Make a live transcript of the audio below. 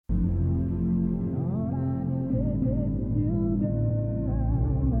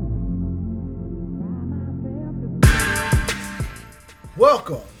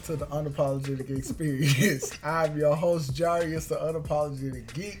Welcome to the Unapologetic Experience. I'm your host, Jarreous, the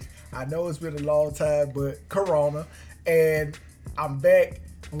Unapologetic Geek. I know it's been a long time, but Corona, and I'm back.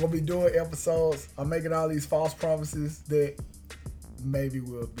 I'm going to be doing episodes. I'm making all these false promises that maybe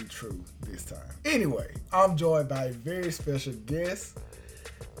will be true this time. Anyway, I'm joined by a very special guest.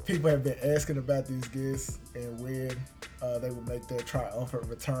 People have been asking about these guests and when they would make their triumphant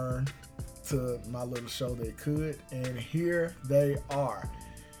return to my little show they could, and here they are.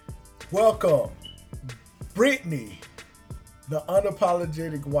 Welcome, Brittney, the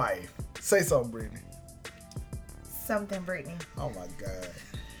Unapologetic Wife. Say something, Brittney. Something, Brittney. Oh my God.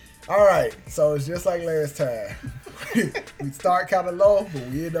 All right, so it's just like last time. We start kind of low, but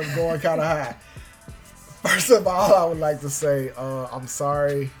we end up going kind of high. First of all, I would like to say I'm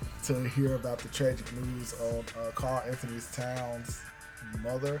sorry to hear about the tragic news of Carl Anthony Towns'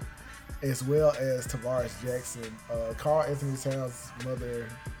 mother, as well as Tavares Jackson. Carl Anthony Towns' mother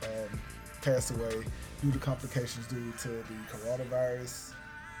passed away due to complications due to the coronavirus.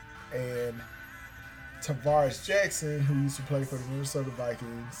 And Tavares Jackson, who used to play for the Minnesota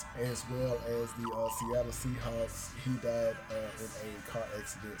Vikings, as well as the Seattle Seahawks, he died in a car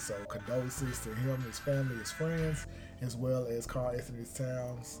accident. So condolences to him, his family, his friends, as well as Carl Anthony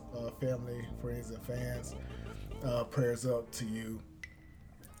Towns' family, friends, and fans. Prayers up to you.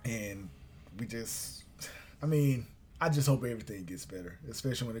 And I just hope everything gets better,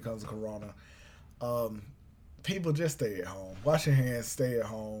 especially when it comes to Corona. People just stay at home. Wash your hands, stay at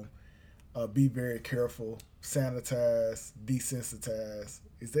home. Be very careful. Sanitize, desensitize.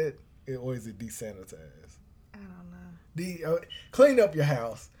 Is that, or is it desanitize? I don't know. Clean up your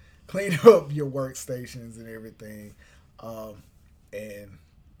house. Clean up your workstations and everything. We'll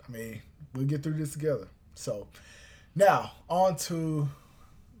get through this together. So, now, on to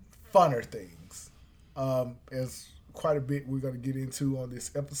funner things. There's quite a bit we're going to get into on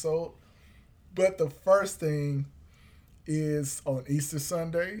this episode. But the first thing is on Easter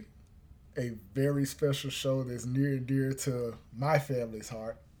Sunday, a very special show that's near and dear to my family's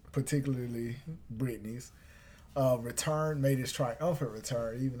heart, particularly Brittney's. Made its triumphant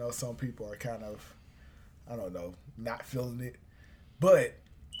return, even though some people are kind of, not feeling it. But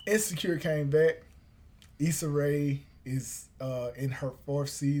Insecure came back. Issa Rae is in her 4th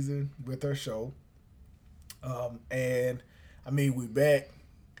season with her show. We're back.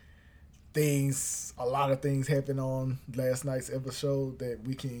 A lot of things happened on last night's episode that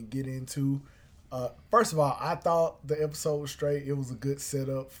we can get into. First of all, I thought the episode was straight. It was a good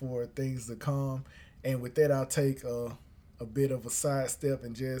setup for things to come. And with that, I'll take a bit of a sidestep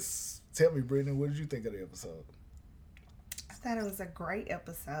and just tell me, Brittney, what did you think of the episode? I thought it was a great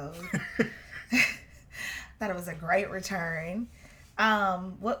episode. Thought it was a great return.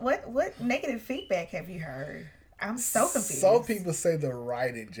 What negative feedback have you heard? I'm so confused. Some people say the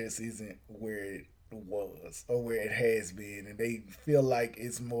writing just isn't where it was or where it has been, and they feel like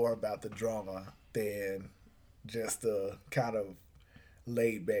it's more about the drama than just the kind of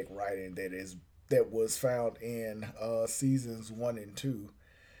laid back writing that was found in seasons 1 and 2.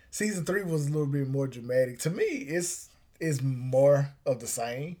 Season 3 was a little bit more dramatic. To me, it's more of the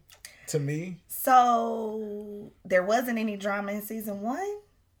same. To me. So there wasn't any drama in season 1?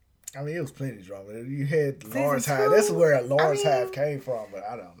 It was plenty of drama. You had Lawrence Hive. That's where Lawrence Hive came from, but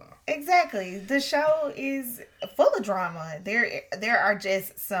I don't know. Exactly. The show is full of drama. There are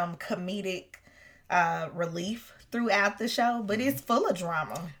just some comedic relief throughout the show, but it's full of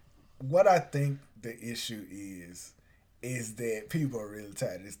drama. What I think the issue is that people are really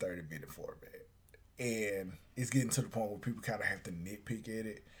tired of this 30-minute format. And it's getting to the point where people kind of have to nitpick at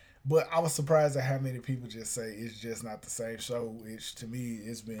it. But I was surprised at how many people just say it's just not the same show, which to me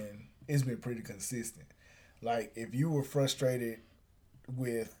it's been pretty consistent. Like, if you were frustrated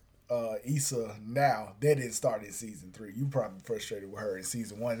with Issa now, that didn't start in season 3. You probably frustrated with her in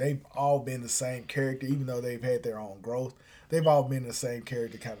season 1. They've all been the same character, even though they've had their own growth. They've all been the same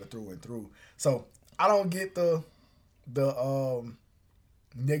character kind of through and through. So I don't get the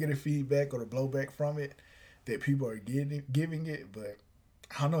negative feedback or the blowback from it that people are giving it, but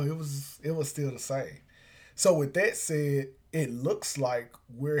I don't know, it was still the same. So with that said, it looks like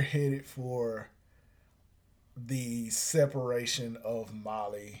we're headed for the separation of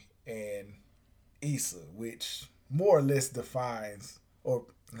Molly and Issa, which more or less defines, or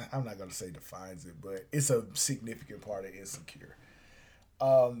I'm not going to say defines it, but it's a significant part of Insecure.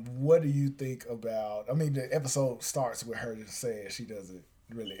 What do you think about, the episode starts with her just saying she doesn't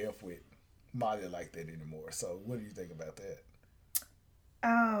really F with Molly like that anymore. So what do you think about that?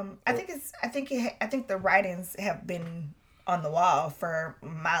 I think the writings have been on the wall for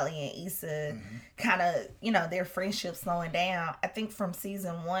Molly and Issa, kind of, you know, their friendship slowing down. I think from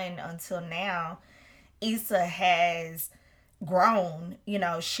season 1 until now, Issa has grown. You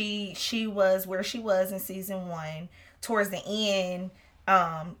know, she was where she was in season 1. Towards the end,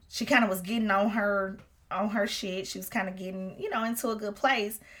 she kind of was getting on her shit. She was kind of getting, you know, into a good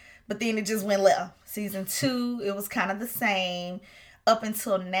place. But then it just went left. Season 2, it was kind of the same. Up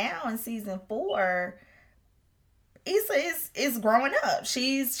until now in season 4, Issa is growing up.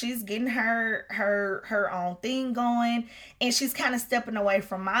 She's getting her own thing going, and she's kind of stepping away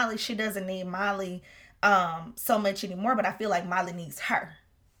from Molly. She doesn't need Molly so much anymore, but I feel like Molly needs her.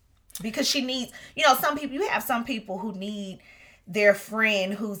 Because she needs, you know, you have some people who need their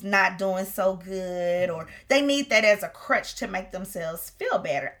friend who's not doing so good, or they need that as a crutch to make themselves feel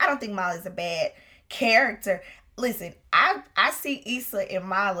better. I don't think Molly's a bad character. Listen, I see Issa and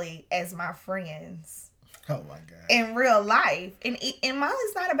Molly as my friends. Oh my God. In real life. And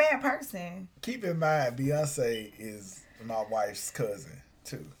Molly's not a bad person. Keep in mind, Beyonce is my wife's cousin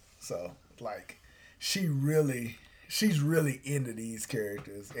too. So, like, she's really into these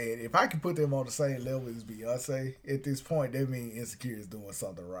characters. And if I can put them on the same level as Beyonce, at this point, that means Insecure is doing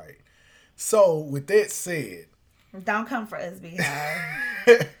something right. So, with that said... Don't come for us,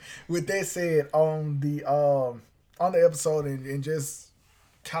 Beehive. With that said, on the episode and just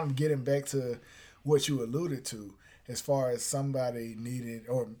kind of getting back to what you alluded to, as far as somebody needing,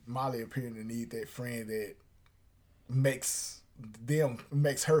 or Molly appearing to need that friend that makes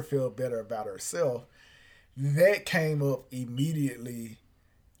her feel better about herself, that came up immediately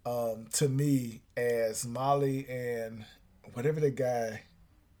to me as Molly and whatever the guy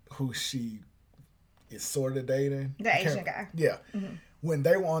who she is sort of dating. The Asian guy. Yeah. Mm-hmm. When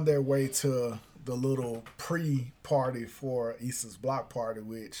they were on their way to the little pre-party for Issa's block party,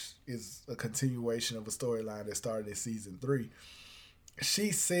 which is a continuation of a storyline that started in season 3,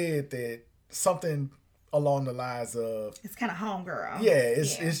 she said that something along the lines of, it's kind of homegirl. Yeah,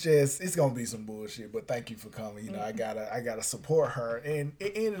 it's gonna be some bullshit, but thank you for coming. You know, I gotta support her, and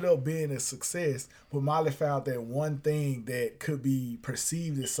it ended up being a success. But Molly found that one thing that could be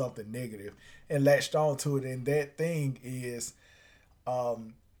perceived as something negative and latched on to it, and that thing is,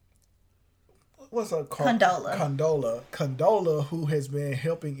 what's her called? Condola, who has been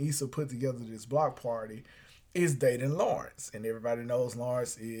helping Issa put together this block party, is dating Lawrence, and everybody knows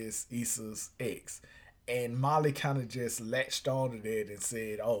Lawrence is Issa's ex. And Molly kind of just latched on to that and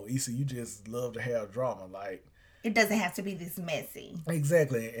said, "Oh, Issa, you just love to have drama. Like, it doesn't have to be this messy."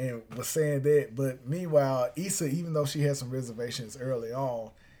 Exactly, and was saying that. But meanwhile, Issa, even though she had some reservations early on,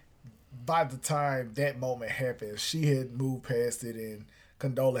 by the time that moment happened, she had moved past it, and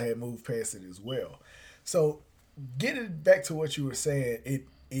Condola had moved past it as well. So, getting back to what you were saying, it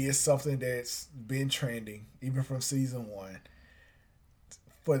is something that's been trending, even from season 1,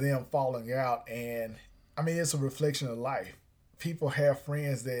 for them falling out. And I mean, it's a reflection of life. People have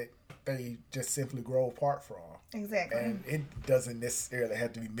friends that they just simply grow apart from. Exactly. And it doesn't necessarily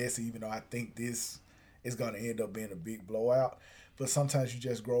have to be messy, even though I think this is going to end up being a big blowout. But sometimes you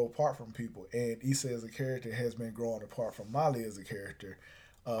just grow apart from people. And Issa as a character has been growing apart from Molly as a character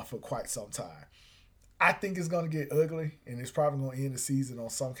for quite some time. I think it's going to get ugly, and it's probably going to end the season on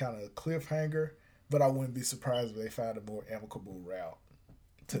some kind of cliffhanger. But I wouldn't be surprised if they find a more amicable route.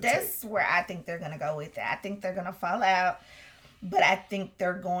 That's where I think they're going to go with that. I think they're going to fall out, but I think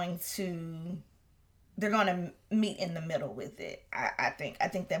they're going to meet in the middle with it. I think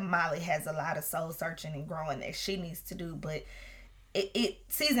that Molly has a lot of soul searching and growing that she needs to do, but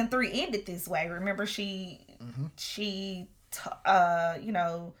season 3 ended this way. Remember, she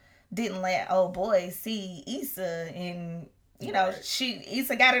didn't let old boy see Issa, and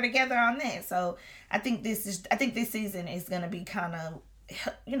Issa got her together on that. So I think this season is going to be kind of,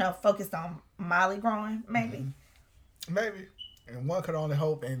 focused on Molly growing, maybe. Maybe. And one could only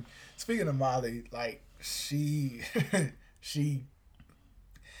hope. And speaking of Molly, like, she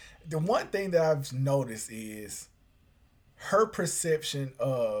the one thing that I've noticed is her perception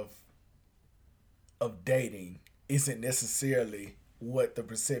of dating isn't necessarily what the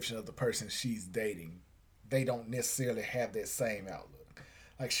perception of the person she's dating. They don't necessarily have that same outlook.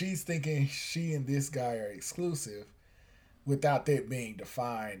 Like, she's thinking she and this guy are exclusive without that being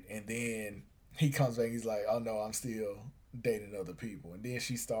defined, and then he comes back and he's like, "Oh no, I'm still dating other people." And then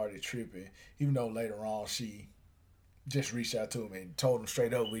she started tripping, even though later on she just reached out to him and told him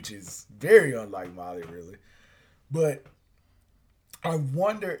straight up, which is very unlike Molly, really. But I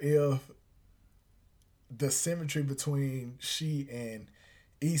wonder if the symmetry between she and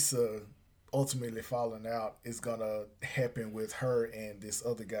Issa ultimately falling out is gonna happen with her and this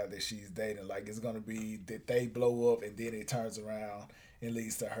other guy that she's dating. Like, it's gonna be that they blow up and then it turns around and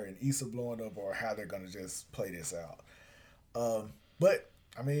leads to her and Issa blowing up, or how they're gonna just play this out. But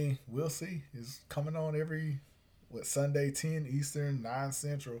I mean, we'll see. It's coming on every Sunday, 10 Eastern, 9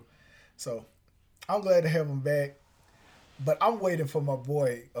 Central. So I'm glad to have him back. But I'm waiting for my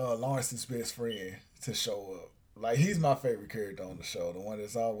boy Lawrence's best friend to show up. Like, he's my favorite character on the show, the one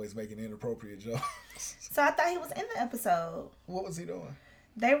that's always making inappropriate jokes. So I thought he was in the episode. What was he doing?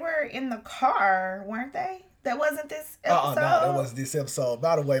 They were in the car, weren't they? That wasn't this episode? No, that wasn't this episode.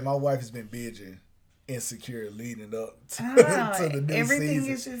 By the way, my wife has been binging Insecure leading up to, to the new everything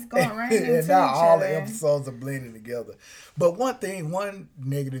season. Is just going right and into now each all other. the episodes are blending together. But one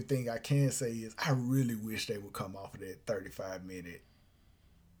negative thing I can say is I really wish they would come off of that 35-minute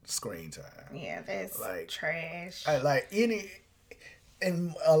screen time. Yeah, that's like trash.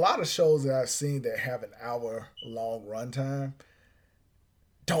 And a lot of shows that I've seen that have an hour long runtime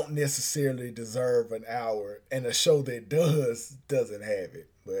don't necessarily deserve an hour, and a show that doesn't have it.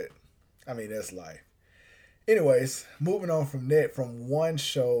 But I mean, that's life. Anyways, moving on from that, from one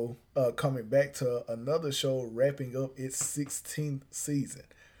show coming back to another show wrapping up its 16th season.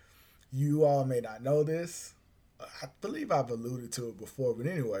 You all may not know this. I believe I've alluded to it before, but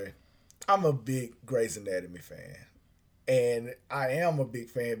anyway, I'm a big Grey's Anatomy fan. And I am a big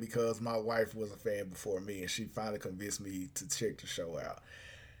fan because my wife was a fan before me, and she finally convinced me to check the show out.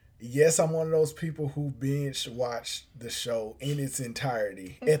 Yes, I'm one of those people who binge watched the show in its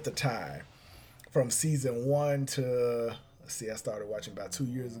entirety at the time. From season 1 to, I started watching about 2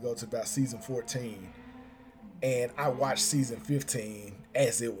 years ago, to about season 14. And I watched season 15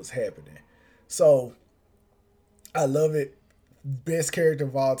 as it was happening. So, I love it. Best character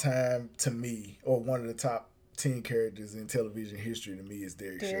of all time to me, or one of the top 10 characters in television history to me, is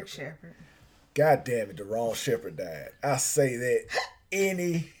Derek Shepherd. God damn it, the wrong Shepherd died. I say that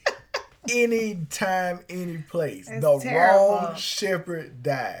any time, any place. That's the terrible. Wrong Shepherd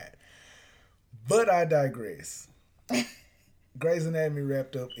died. But I digress. Grey's Anatomy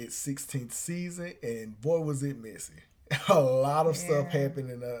wrapped up its 16th season, and boy was it messy. A lot of stuff happened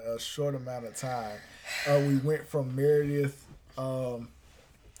in a short amount of time. We went from Meredith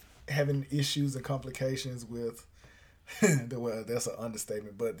having issues and complications with, well, that's an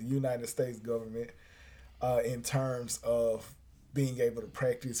understatement, but the United States government in terms of being able to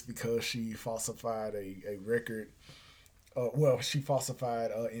practice because she falsified a record. She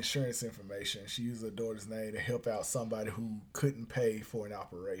falsified insurance information. She used her daughter's name to help out somebody who couldn't pay for an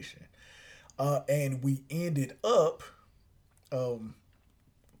operation. And we ended up on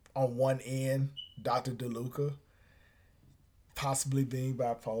one end, Dr. DeLuca possibly being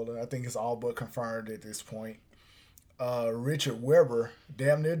bipolar. I think it's all but confirmed at this point. Richard Weber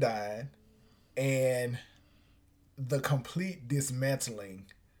damn near died. And the complete dismantling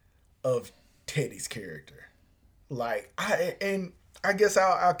of Teddy's character. Like, I guess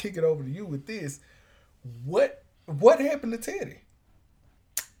I'll kick it over to you with this. What happened to Teddy?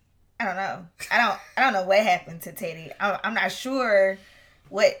 I don't know. I don't know what happened to Teddy. I'm not sure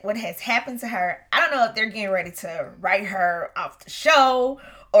what has happened to her. I don't know if they're getting ready to write her off the show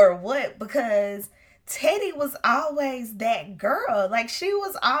or what, because Teddy was always that girl. Like, she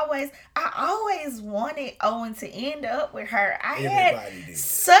was always, I always wanted Owen to end up with her. Everybody had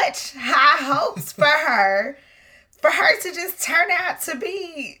such high hopes for her to just turn out to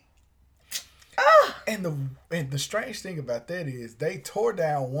be. And the strange thing about that is they tore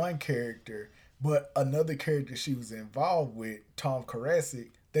down one character, but another character she was involved with, Tom Karasik,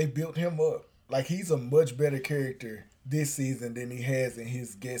 they built him up. Like, he's a much better character this season than he has in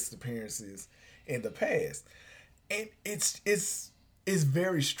his guest appearances in the past. And it's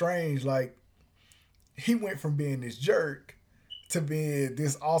very strange. Like, he went from being this jerk to being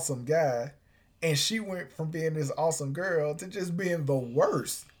this awesome guy, and she went from being this awesome girl to just being the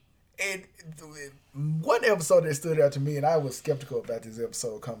worst. And one episode that stood out to me, and I was skeptical about this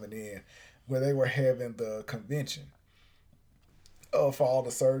episode coming in, where they were having the convention for all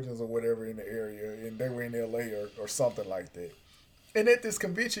the surgeons or whatever in the area, and they were in LA or something like that. And at this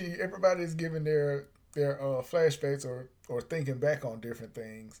convention, everybody's giving their flashbacks or thinking back on different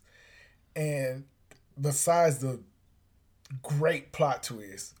things. And besides the great plot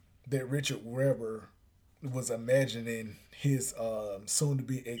twist that Richard Weber was imagining his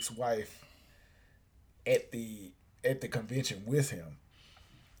soon-to-be ex-wife at the convention with him,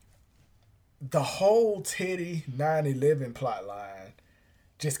 the whole Teddy 9/11 plot line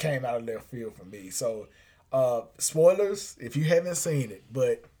just came out of left field for me. So, spoilers if you haven't seen it,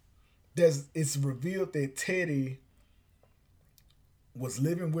 but it's revealed that Teddy was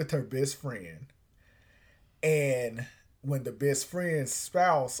living with her best friend, and when the best friend's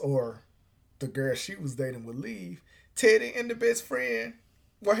spouse or the girl she was dating would leave, Teddy and the best friend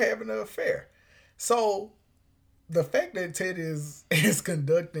were having an affair. So the fact that Teddy is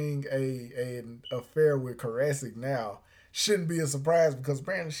conducting an affair with Karasik now shouldn't be a surprise, because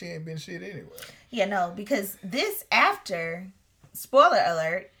apparently she ain't been shit anyway. Yeah, no, because this after, spoiler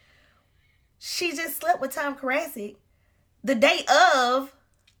alert, she just slept with Tom Karasik the day of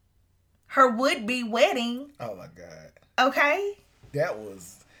her would-be wedding. Oh my God. Okay? That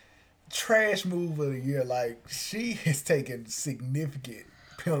was trash move of the year. Like, she has taken significant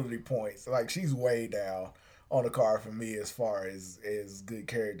penalty points. Like, she's way down on the card for me as far as good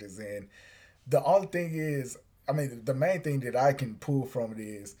characters. And the only thing is, I mean, the main thing that I can pull from it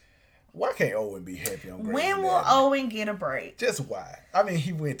is, why can't Owen be happy on Grey's When will Anatomy? Owen get a break? Just why? I mean,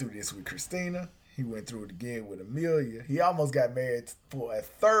 he went through this with Christina. He went through it again with Amelia. He almost got married for a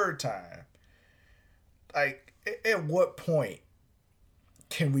third time. Like, at what point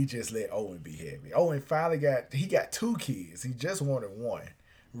can we just let Owen be happy? Owen finally got 2 kids. He just wanted one,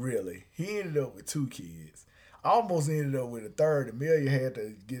 really. He ended up with 2 kids. Almost ended up with a third. Amelia had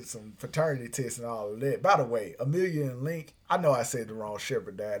to get some paternity tests and all of that. By the way, Amelia and Link, I know I said the wrong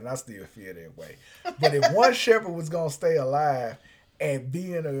shepherd died, and I still feel that way. But if one shepherd was going to stay alive and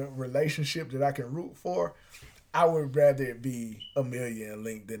be in a relationship that I can root for, I would rather it be Amelia and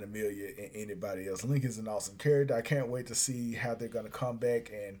Link than Amelia and anybody else. Link is an awesome character. I can't wait to see how they're going to come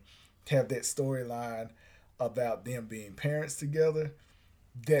back and have that storyline about them being parents together.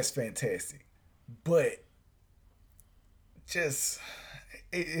 That's fantastic. But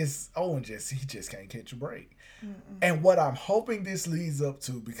Owen he just can't catch a break. Mm-mm. And what I'm hoping this leads up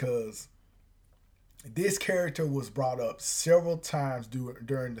to, because this character was brought up several times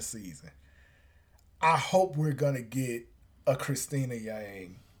during the season, I hope we're going to get a Christina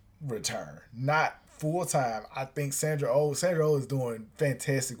Yang return. Not full time. I think Sandra Oh is doing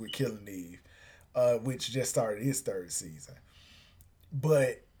fantastic with Killing Eve, which just started its 3rd season.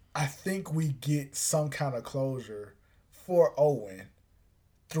 But I think we get some kind of closure for Owen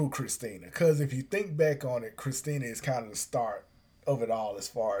through Christina. Because if you think back on it, Christina is kind of the start of it all as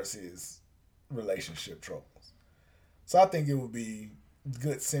far as his relationship troubles. So I think it would be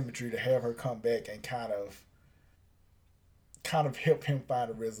good symmetry to have her come back and kind of help him find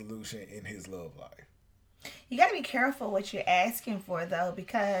a resolution in his love life. You got to be careful what you're asking for, though,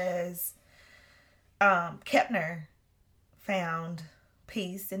 because Kepner found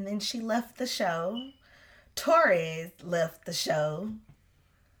peace and then she left the show. Torres left the show.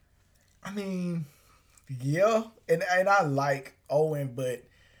 I mean, yeah, and I like Owen, but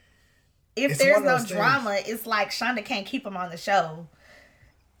if there's no drama, it's like Shonda can't keep him on the show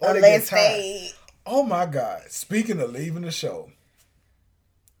unless they. Oh my God! Speaking of leaving the show,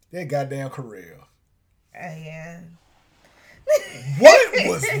 that goddamn career. Yeah. What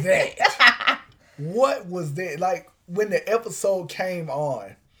was that? What was that? Like, when the episode came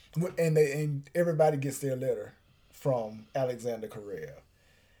on, and everybody gets their letter from Alexander Correa.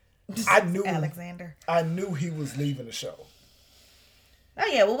 I knew he was leaving the show. Oh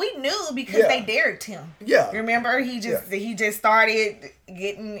yeah, well we knew because they dared him. Yeah, remember he just started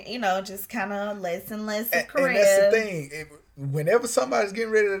getting just kind of less and less of Correa. And that's the thing. Whenever somebody's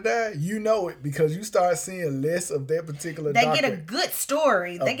getting ready to die, you know it, because you start seeing less of that particular. They get a good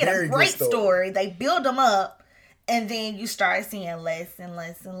story. They get a great story. They build them up. And then you start seeing less and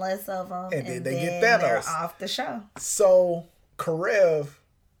less and less of them. And then they get Thanos. They're off the show. So, Karev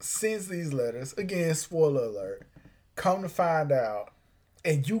sends these letters. Again, spoiler alert. Come to find out,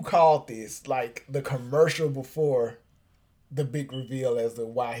 and you called this like the commercial before the big reveal as to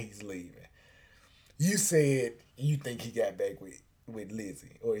why he's leaving. You said you think he got back with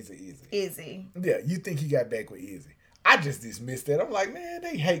Lizzie. Or is it Izzy? Izzy. Yeah, you think he got back with Izzy. I just dismissed that. I'm like, man,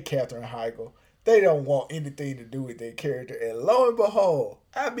 they hate Katherine Heigl. They don't want anything to do with their character. And lo and behold,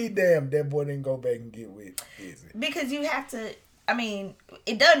 I be damned that boy didn't go back and get with Izzy. Because you have to, I mean,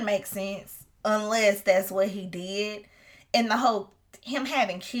 it doesn't make sense unless that's what he did. And the whole, him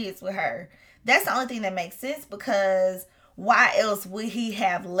having kids with her, that's the only thing that makes sense, because why else would he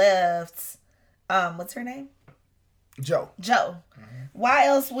have left, what's her name? Jo. Mm-hmm. Why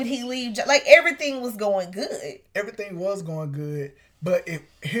else would he leave? Like, everything was going good. Everything was going good. But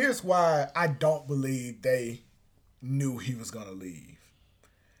here's why I don't believe they knew he was going to leave.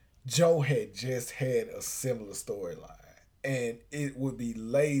 Jo had just had a similar storyline. And it would be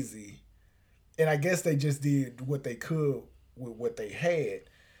lazy. And I guess they just did what they could with what they had.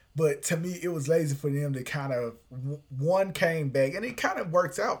 But to me, it was lazy for them to kind of one came back, and it kind of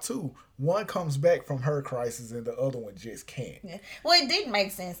works out too. One comes back from her crisis, and the other one just can't. Yeah. Well, it did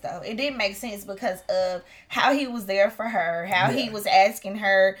make sense though. It did make sense because of how he was there for her, how he was asking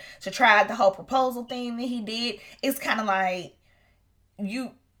her to try the whole proposal thing that he did. It's kind of like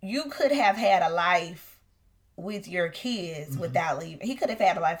you could have had a life with your kids without leaving. He could have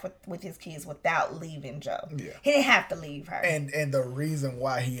had a life with his kids without leaving Joe. Yeah. He didn't have to leave her. And the reason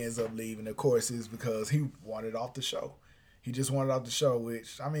why he ends up leaving, of course, is because he wanted off the show. He just wanted off the show,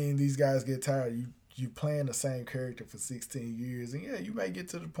 which, I mean, these guys get tired. You playing the same character for 16 years, and yeah, you may get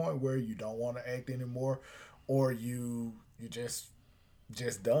to the point where you don't want to act anymore, or you just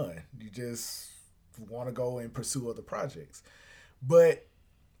done. You just want to go and pursue other projects. But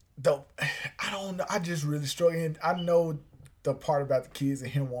I don't know. I just really struggle. And I know the part about the kids and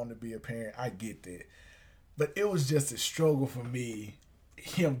him wanting to be a parent. I get that. But it was just a struggle for me,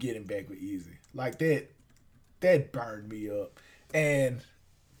 him getting back with Easy. Like that burned me up. And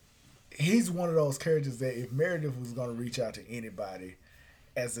he's one of those characters that if Meredith was going to reach out to anybody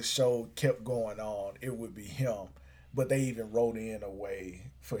as the show kept going on, it would be him. But they even wrote in a way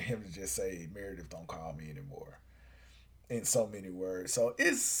for him to just say, Meredith, don't call me anymore. In so many words. So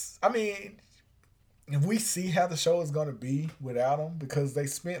we see how the show is going to be without him, because they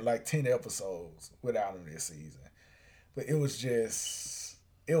spent like 10 episodes without him this season. But I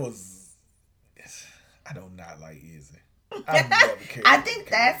do not like Izzy. I never cared. I think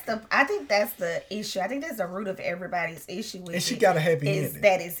that's the issue. I think that's the root of everybody's issue with and she got a happy ending.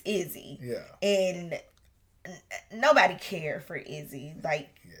 That is Izzy. Yeah. And nobody cared for Izzy,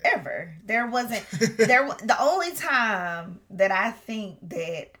 ever. The only time that I think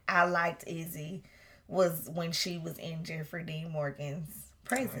that I liked Izzy was when she was in Jeffrey Dean Morgan's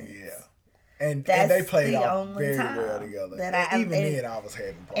presence. Yeah. And they played off very well together. Even then, I was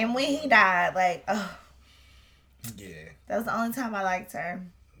having problems. And when he died, yeah. That was the only time I liked her.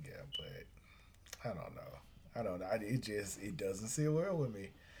 Yeah, but I don't know. It doesn't sit well with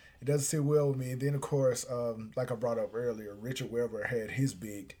me. It doesn't sit well with me. And then, of course, like I brought up earlier, Richard Weber had his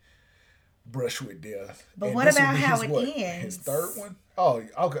big brush with death. But and what about how it ends? His third one? Oh,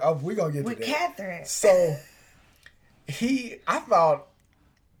 okay. We're going to get to that. With Catherine. So, I thought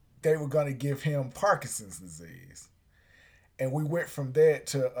they were going to give him Parkinson's disease. And we went from that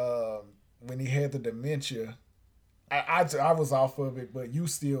to when he had the dementia. I was off of it, but you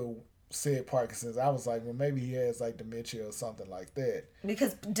still said Parkinson's. I was like, well, maybe he has dementia or something like that.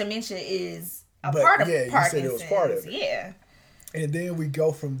 Because dementia is part of Parkinson's. Yeah, you said it was part of it. Yeah. And then we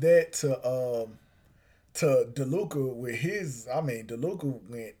go from that to DeLuca with his. I mean, DeLuca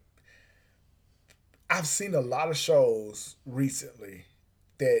went. I've seen a lot of shows recently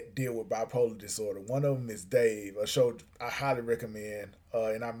that deal with bipolar disorder. One of them is Dave, a show I highly recommend,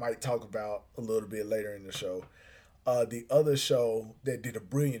 and I might talk about a little bit later in the show. The other show that did a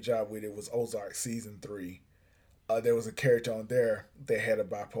brilliant job with it was Ozark Season 3. There was a character on there that had a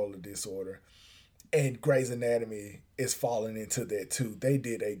bipolar disorder. And Grey's Anatomy is falling into that too. They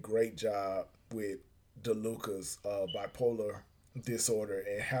did a great job with DeLuca's bipolar disorder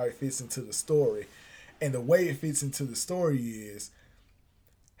and how it fits into the story. And the way it fits into the story is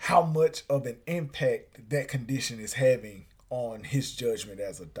how much of an impact that condition is having on his judgment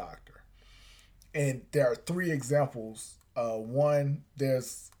as a doctor. And there are 3 examples.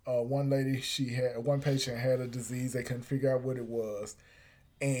 There's one lady, one patient had a disease. They couldn't figure out what it was.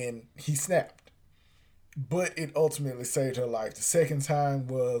 And he snapped. But it ultimately saved her life. The second time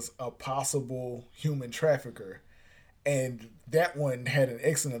was a possible human trafficker. And that one had an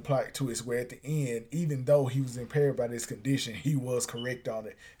excellent plot twist where at the end, even though he was impaired by this condition, he was correct on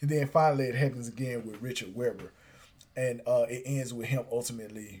it. And then finally it happens again with Richard Weber. And it ends with him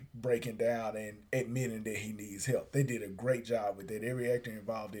ultimately breaking down and admitting that he needs help. They did a great job with that. Every actor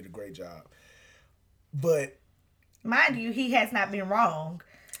involved did a great job. But mind you, he has not been wrong.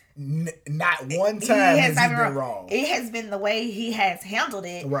 Not one time has he been wrong. It has been the way he has handled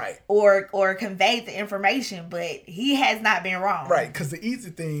it. Right. Or conveyed the information, but he has not been wrong. Right, because the easy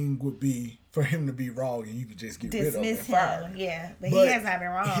thing would be for him to be wrong and you could just get rid of him and fire him. Yeah, but he has not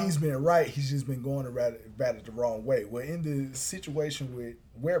been wrong. He's been right. He's just been going about it the wrong way. Well, in the situation with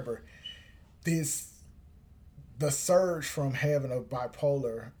Weber, the surge from having a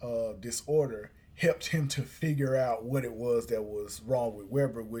bipolar disorder helped him to figure out what it was that was wrong with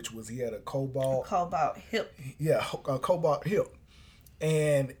Weber, which was he had a cobalt hip. Yeah, a cobalt hip.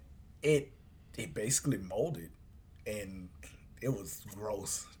 And it basically molded, and it was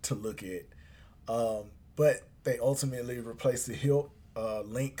gross to look at. But they ultimately replaced the hilt.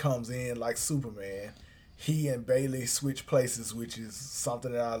 Link comes in like Superman. he and Bailey switch places, which is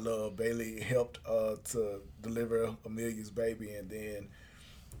something that I love. Bailey helped to deliver Amelia's baby, and then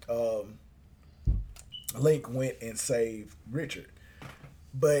Link went and saved Richard.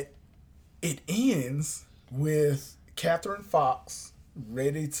 But it ends with Catherine Fox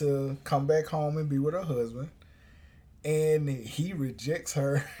ready to come back home and be with her husband. And he rejects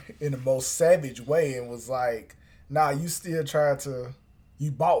her in the most savage way and was like, nah, you still tried to...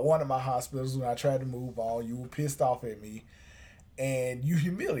 You bought one of my hospitals when I tried to move on. You were pissed off at me. And you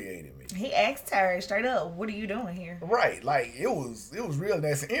humiliated me. He asked her straight up, what are you doing here? Right. Like, it was real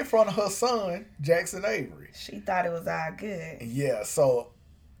nasty. In front of her son, Jackson Avery. She thought it was all good. Yeah, so...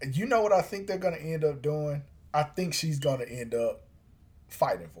 You know what I think they're going to end up doing? I think she's going to end up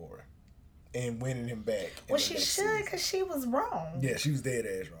fighting for her and winning him back. Well, she should, because she was wrong. Yeah, she was dead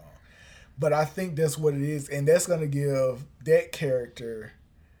ass wrong. But I think that's what it is. And that's going to give that character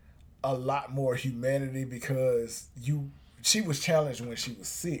a lot more humanity because she was challenged when she was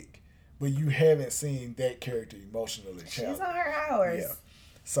sick. But you haven't seen that character emotionally challenged. She's on her hours. Yeah.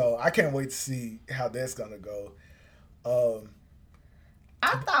 So I can't wait to see how that's going to go.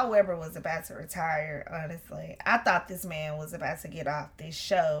 I thought Weber was about to retire, honestly. I thought this man was about to get off this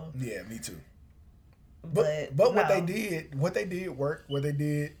show. Yeah, me too. But no. what they did worked. What they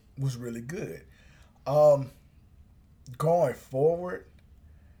did was really good. Going forward,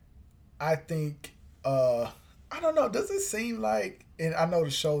 I think I don't know, does it seem like, and I know the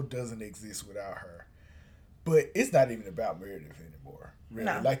show doesn't exist without her, but it's not even about Meredith anymore. Really.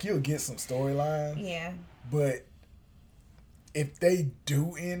 No. Like you'll get some storylines. Yeah. But if they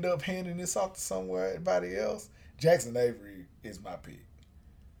do end up handing this off to somebody else, Jackson Avery is my pick.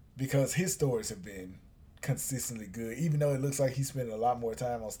 Because his stories have been consistently good, even though it looks like he's spending a lot more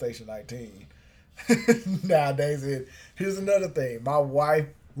time on Station 19 nowadays. And here's another thing. My wife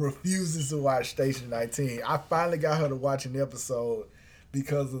refuses to watch Station 19. I finally got her to watch an episode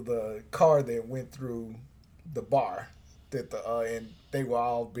because of the car that went through the bar that and they were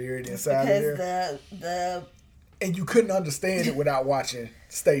all buried inside of there. The And you couldn't understand it without watching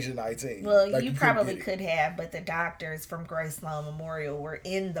Station 19. Well, like you probably could have, but the doctors from Grace Sloan Memorial were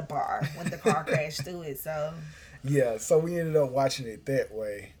in the bar when the car crashed through it. So yeah, so we ended up watching it that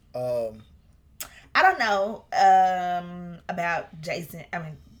way. I don't know about Jackson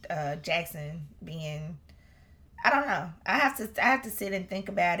being. I don't know. I have to sit and think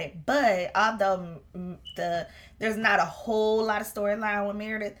about it. But although there's not a whole lot of storyline with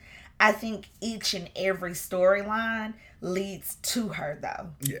Meredith, I think each and every storyline leads to her, though.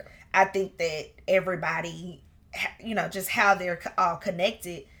 Yeah. I think that everybody, just how they're all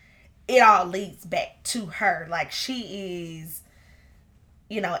connected, it all leads back to her. Like, she is,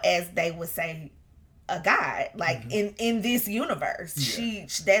 as they would say, a god. Like, in this universe. Yeah.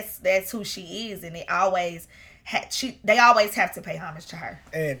 That's who she is, and they always have to pay homage to her.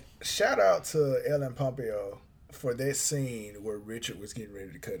 And shout out to Ellen Pompeo for that scene where Richard was getting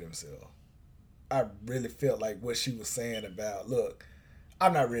ready to cut himself. I really felt like what she was saying about, look,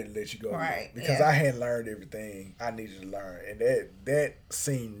 I'm not ready to let you go right, because I hadn't learned everything I needed to learn. And that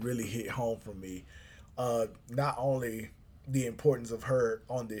scene really hit home for me. Not only the importance of her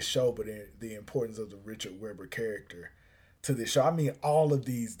on this show, but the importance of the Richard Weber character to this show. I mean, all of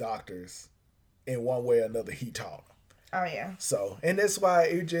these doctors, in one way or another, he taught them. Oh, yeah. So, and that's why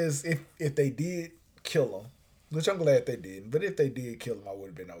it just, if they did kill him, which I'm glad they didn't. But if they did kill him, I would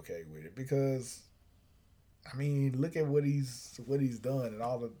have been okay with it because, I mean, look at what he's done, and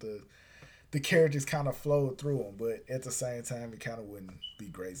all of the characters kind of flowed through him. But at the same time, it kind of wouldn't be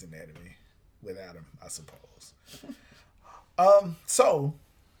Grey's Anatomy without him, I suppose. So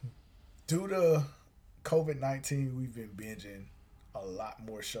due to COVID-19, we've been binging a lot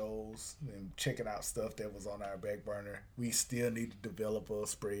more shows and checking out stuff that was on our back burner. We still need to develop a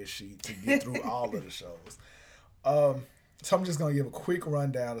spreadsheet to get through all of the shows. So I'm just going to give a quick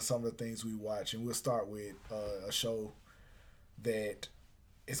rundown of some of the things we watch, and we'll start with a show that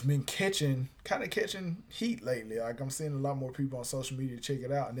it's been catching heat lately. Like, I'm seeing a lot more people on social media check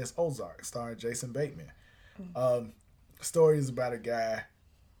it out, and that's Ozark, starring Jason Bateman. The story is about a guy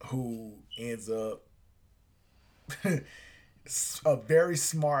who ends up a very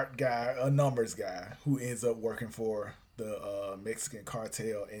smart guy, a numbers guy, who ends up working for the Mexican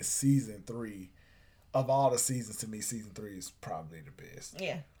cartel in season 3. Of all the seasons, to me, season 3 is probably the best.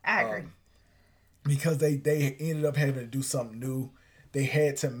 Yeah, I agree. Because they ended up having to do something new. They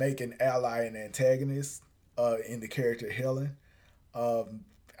had to make an ally and antagonist in the character Helen.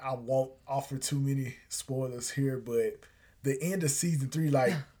 I won't offer too many spoilers here, but the end of season 3,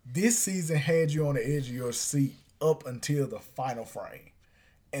 this season had you on the edge of your seat up until the final frame.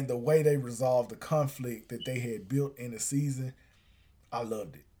 and the way they resolved the conflict that they had built in the season, I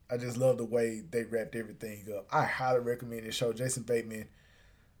loved it. I just love the way they wrapped everything up. I highly recommend this show. Jason Bateman,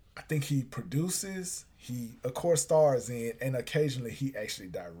 I think he produces, he of course stars in, and occasionally he actually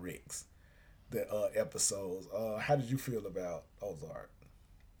directs the episodes. How did you feel about Ozark?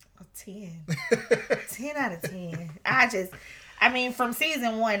 10. 10 out of 10. I mean, from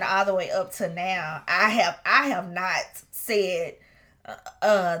season 1 all the way up to now, I have not said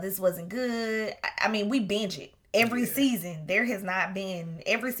this wasn't good. I mean, we binge it every season. There has not been,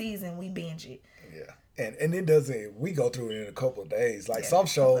 every season we binge it. Yeah. And it doesn't, we go through it in a couple of days. Like some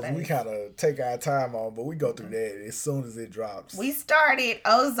shows we kind of take our time on, but we go through that as soon as it drops. We started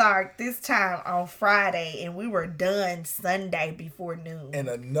Ozark this time on Friday, and we were done Sunday before noon. And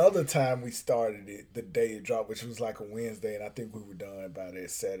another time we started it the day it dropped, which was like a Wednesday, and I think we were done by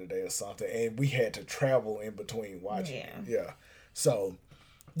that Saturday or something. And we had to travel in between watching it. Yeah. So,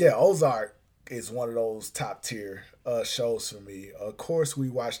 yeah, Ozark is one of those top tier shows for me. Of course, we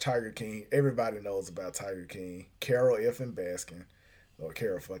watch Tiger King. Everybody knows about Tiger King. Carol effing Baskin. Or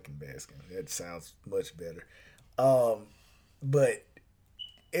Carol fucking Baskin. That sounds much better. But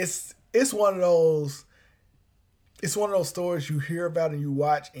it's one of those stories you hear about and you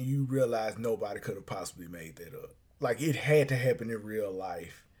watch and you realize nobody could have possibly made that up. Like, it had to happen in real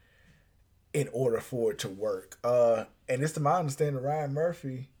life in order for it to work. And it's to my understanding, Ryan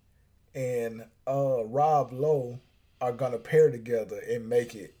Murphy and Rob Lowe are gonna pair together and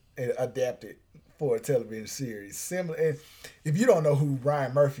make it and adapt it for a television series. Similar, and if you don't know who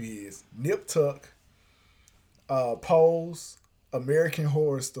Ryan Murphy is, Nip Tuck, Pose, American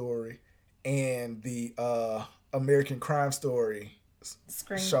Horror Story, and the American Crime Story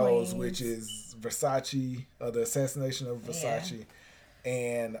shows, Queens, which is Versace, the assassination of Versace,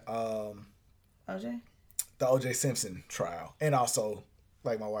 and OJ, the OJ Simpson trial, and also,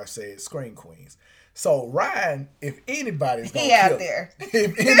 like my wife said, Scream Queens. So Ryan, if anybody's gonna kill it,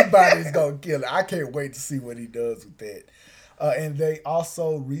 if anybody's gonna kill it, I can't wait to see what he does with that. And they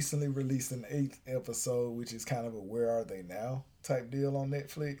also recently released an 8th episode, which is kind of a "Where Are They Now" type deal on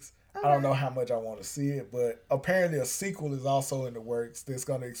Netflix. Okay. I don't know how much I want to see it, but apparently a sequel is also in the works that's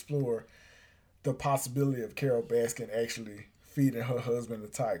going to explore the possibility of Carol Baskin actually feeding her husband the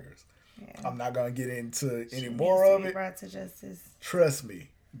tigers. Yeah. I'm not going to get into any more of it. Brought to justice. Trust me.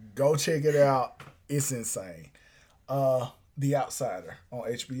 Go check it out. It's insane. The Outsider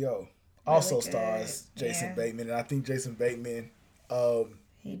on HBO also stars Jason Bateman, and I think Jason Bateman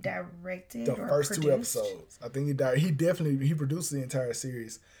he directed the first produced 2 episodes. I think he produced the entire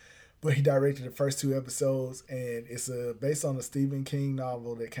series, but he directed the first 2 episodes, and it's based on a Stephen King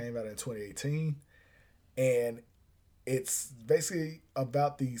novel that came out in 2018, and it's basically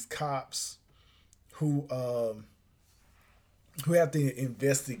about these cops who have to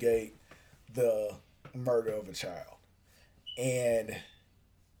investigate the murder of a child, and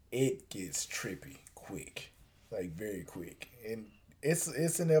it gets trippy quick, like very quick. And it's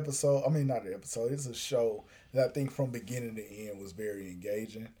an episode. I mean, not an episode. It's a show that I think from beginning to end was very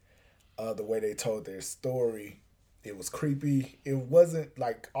engaging. The way they told their story, it was creepy. It wasn't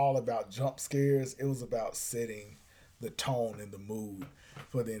like all about jump scares. It was about setting the tone and the mood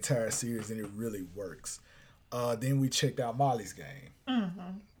for the entire series, and it really works. Then we checked out Molly's Game,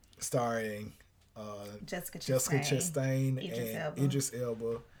 starring Jessica Chastain and Idris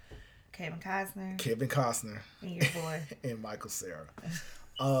Elba, Kevin Costner, and your boy, and Michael Cera.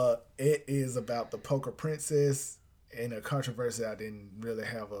 It is about the Poker Princess, and a controversy I didn't really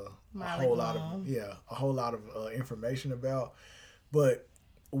have a whole lot of information about. But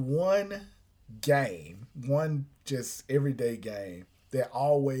one just everyday game that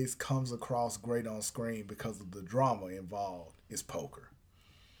always comes across great on screen because of the drama involved is poker.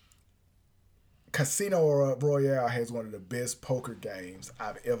 Casino Royale has one of the best poker games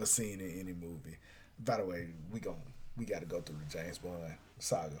I've ever seen in any movie. By the way, we got to go through the James Bond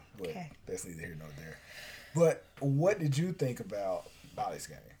saga, but that's neither here nor there. But what did you think about Molly's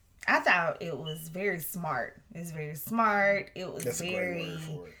Game? I thought it was very smart. It's very smart. It was a great word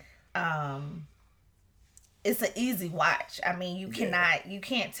for it. It's an easy watch. I mean, you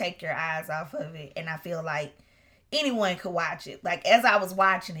can't take your eyes off of it, and I feel like anyone could watch it. Like, as I was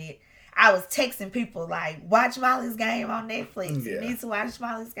watching it, I was texting people like, watch Molly's Game on Netflix. You need to watch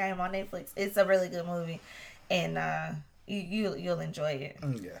Molly's Game on Netflix. It's a really good movie, and you'll enjoy it.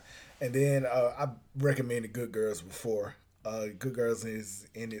 Yeah. And then I recommended Good Girls before. Good Girls is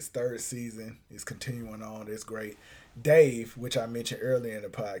in its 3rd season. It's continuing on. It's great. Dave, which I mentioned earlier in the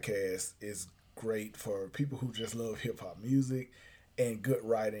podcast, is great for people who just love hip-hop music. and good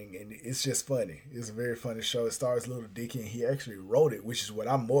writing, and it's just funny. It's a very funny show. It stars Little Dicky, and he actually wrote it, which is what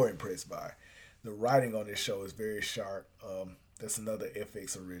I'm more impressed by. The writing on this show is very sharp. That's another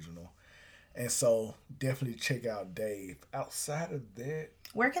FX original. And so definitely check out Dave. Outside of that,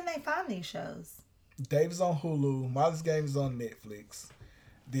 where can they find these shows? Dave is on Hulu. Molly's Game is on Netflix.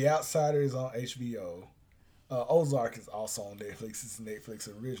 The Outsider is on HBO. Ozark is also on Netflix. It's a Netflix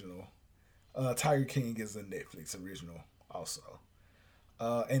original. Tiger King is a Netflix original also.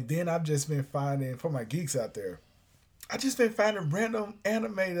 And then I've just been finding, for my geeks out there, I just been finding random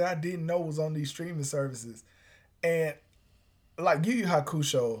anime that I didn't know was on these streaming services. And like Yu Yu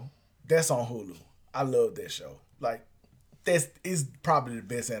Hakusho, that's on Hulu. I love that show. Like, that is probably the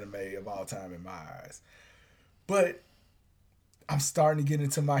best anime of all time in my eyes. But I'm starting to get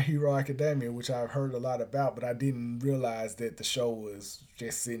into My Hero Academia, which I've heard a lot about, but I didn't realize that the show was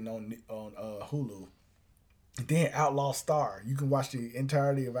just sitting on Hulu. And then Outlaw Star. You can watch the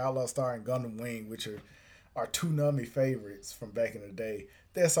entirety of Outlaw Star and Gundam Wing, which are two Nami favorites from back in the day.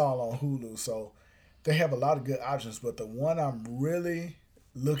 That's all on Hulu, so they have a lot of good options. But the one I'm really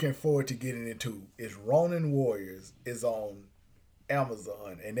looking forward to getting into is Ronin Warriors. Is on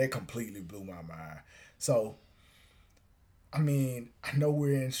Amazon, and that completely blew my mind. So, I mean, I know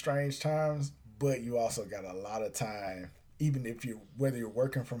we're in strange times, but you also got a lot of time, even if whether you're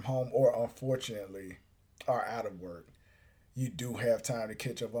working from home or unfortunately are out of work, you do have time to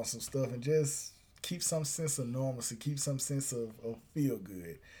catch up on some stuff and just keep some sense of normalcy, keep some sense of feel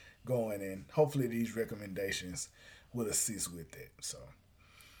good going, and hopefully these recommendations will assist with that. So,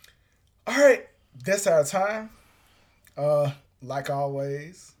 all right, that's our time. Like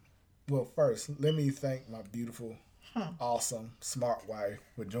always, well, first, let me thank my beautiful, awesome, smart wife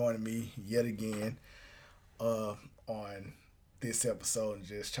for joining me yet again on this episode and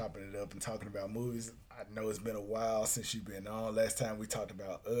just chopping it up and talking about movies. I know it's been a while since you've been on. Last time we talked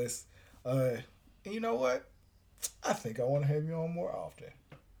about Us. And you know what? I think I want to have you on more often.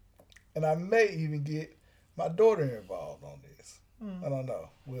 And I may even get my daughter involved on this. I don't know.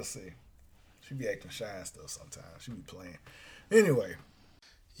 We'll see. She be acting shy and stuff sometimes. She be playing. Anyway,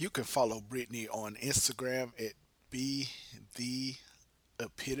 you can follow Brittney on Instagram at Be The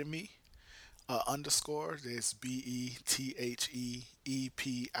Epitome _ That's BETHEEPITOME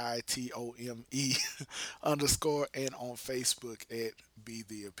 _ and on Facebook at Be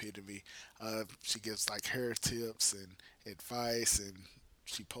The Epitome. She gives like hair tips and advice, and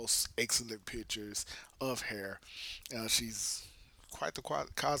she posts excellent pictures of hair. She's quite the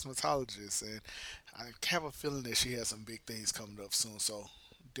cosmetologist, and I have a feeling that she has some big things coming up soon. So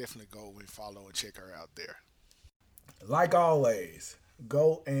definitely go and follow and check her out there. Like always,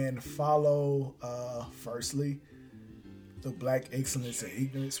 go and follow, firstly, the Black Excellence and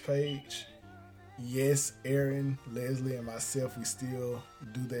Ignorance page. Yes, Aaron, Leslie, and myself, we still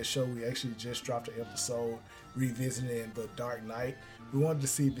do that show. We actually just dropped an episode revisiting The Dark Knight. We wanted to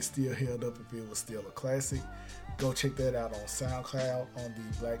see if it still held up, if it was still a classic. Go check that out on SoundCloud on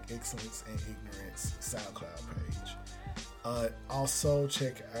the Black Excellence and Ignorance SoundCloud page. Also,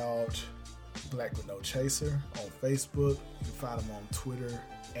 check out Black with No Chaser on Facebook. You can find them on Twitter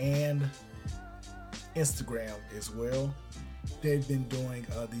and Instagram as well. They've been doing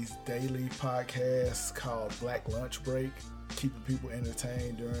these daily podcasts called Black Lunch Break, keeping people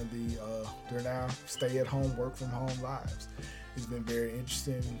entertained during our stay-at-home, work-from-home lives. It's been very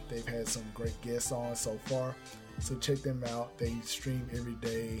interesting. They've had some great guests on so far, so check them out. They stream every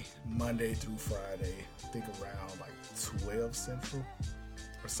day, Monday through Friday, I think around like 12 Central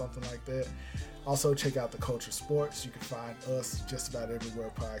or something like that. Also, check out The Culture Sports. You can find us just about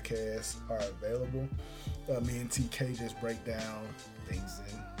everywhere podcasts are available. Me and TK just break down things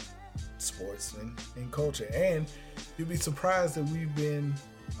in sports and culture. And you'll be surprised that we've been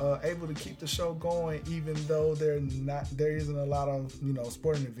able to keep the show going, even though there isn't a lot of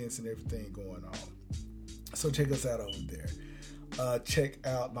sporting events and everything going on. So check us out over there. Check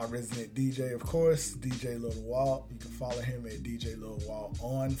out my resident DJ, of course, DJ Little Walt. You can follow him at DJ Little Walt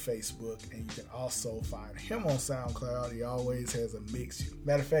on Facebook, and you can also find him on SoundCloud. He always has a mix.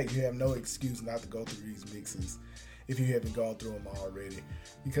 Matter of fact, you have no excuse not to go through these mixes if you haven't gone through them already.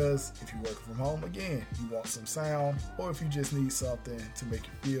 Because if you're working from home, again, you want some sound, or if you just need something to make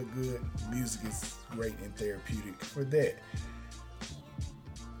you feel good, music is great and therapeutic for that.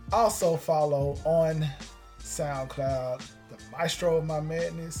 Also follow on SoundCloud the maestro of my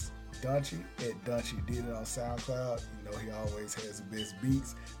madness, Dunchy, at Dunchy Did It on SoundCloud. You know he always has the best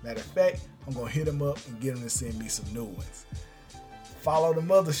beats. Matter of fact, I'm going to hit him up and get him to send me some new ones. Follow the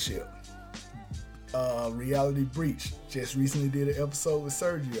mothership, Reality Breach just recently did an episode with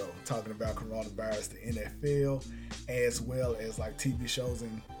Sergio talking about coronavirus, the NFL, as well as like TV shows,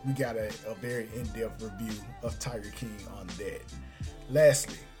 and we got a very in-depth review of Tiger King on that.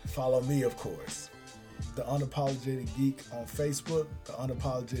 Lastly, follow me, of course, The Unapologetic Geek on Facebook, The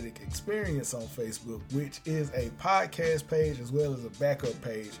Unapologetic Experience on Facebook, which is a podcast page as well as a backup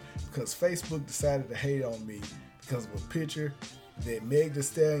page, because Facebook decided to hate on me because of a picture that Meg Thee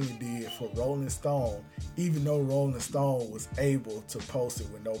Stallion did for Rolling Stone, even though Rolling Stone was able to post it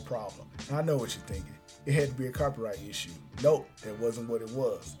with no problem. And I know what you're thinking. It had to be a copyright issue. Nope, that wasn't what it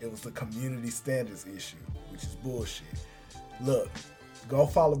was. It was the community standards issue, which is bullshit. Look, go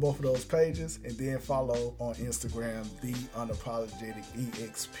follow both of those pages, and then follow on Instagram, The Unapologetic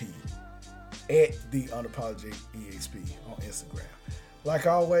EXP, at The Unapologetic EXP on Instagram. Like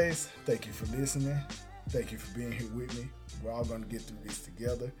always, thank you for listening. Thank you for being here with me. We're all going to get through this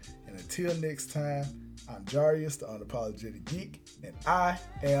together. And until next time, I'm Jarreous, the Unapologetic Geek, and I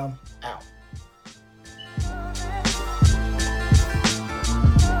am out.